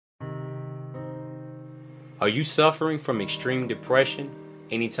Are you suffering from extreme depression?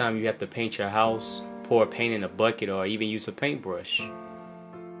 Anytime you have to paint your house, pour paint in a bucket, or even use a paintbrush?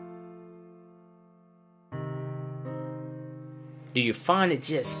 Do you find it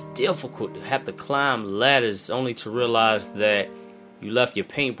just difficult to have to climb ladders only to realize that you left your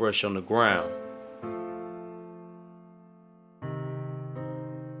paintbrush on the ground?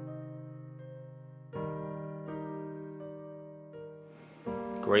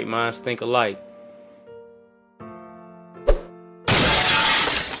 Great minds think alike.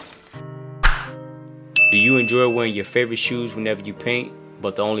 Do you enjoy wearing your favorite shoes whenever you paint?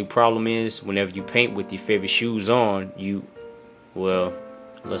 But the only problem is, whenever you paint with your favorite shoes on, well,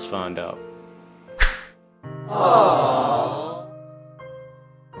 let's find out. Aww.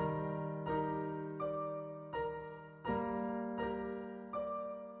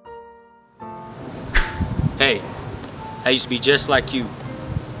 Hey, I used to be just like you.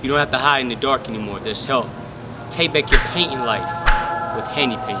 You don't have to hide in the dark anymore. There's help. Take back your painting life with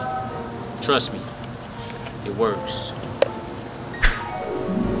Handy Paint. Trust me. It works.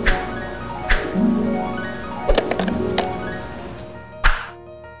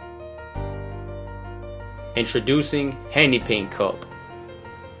 Introducing Handy Paint Cup.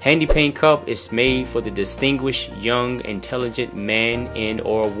 Handy Paint Cup is made for the distinguished, young, intelligent man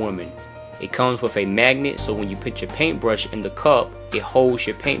and/or woman. It comes with a magnet, so when you put your paintbrush in the cup, it holds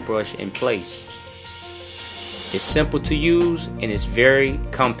your paintbrush in place. It's simple to use and it's very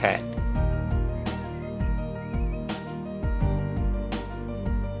compact.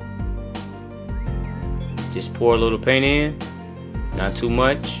 Just pour a little paint in, not too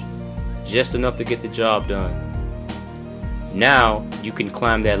much, just enough to get the job done. Now you can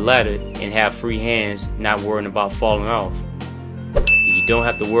climb that ladder and have free hands, not worrying about falling off. You don't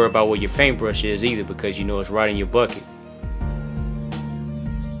have to worry about where your paintbrush is either, because you know it's right in your bucket.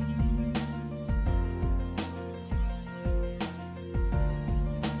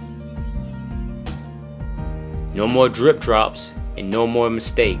 No more drip drops and no more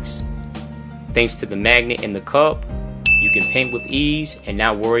mistakes. Thanks to the magnet in the cup, you can paint with ease and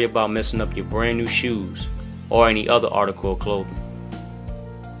not worry about messing up your brand new shoes or any other article of clothing.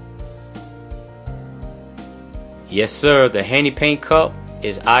 Yes sir, the Handy Paint Cup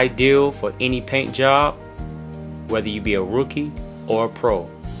is ideal for any paint job, whether you be a rookie or a pro.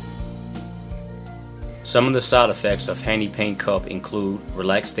 Some of the side effects of Handy Paint Cup include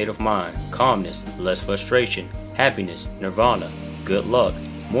relaxed state of mind, calmness, less frustration, happiness, nirvana, good luck,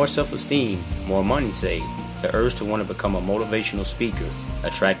 more self-esteem, more money saved, the urge to want to become a motivational speaker,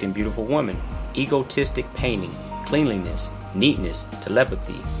 attracting beautiful women, egotistic painting, cleanliness, neatness,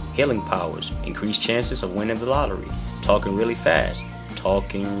 telepathy, healing powers, increased chances of winning the lottery, talking really fast,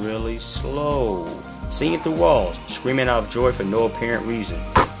 talking really slow, seeing through walls, screaming out of joy for no apparent reason,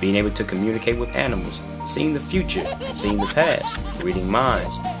 being able to communicate with animals, seeing the future, seeing the past, reading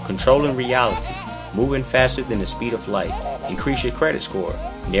minds, controlling reality, moving faster than the speed of light, increase your credit score,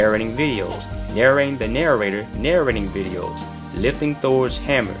 narrating videos, narrating the narrator, narrating videos, lifting Thor's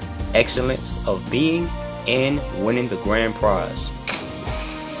hammer, excellence of being, and winning the grand prize.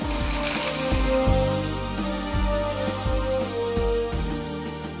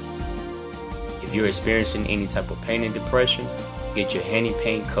 If you're experiencing any type of pain and depression, get your Handy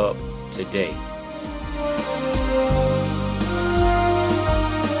Paint Cup today.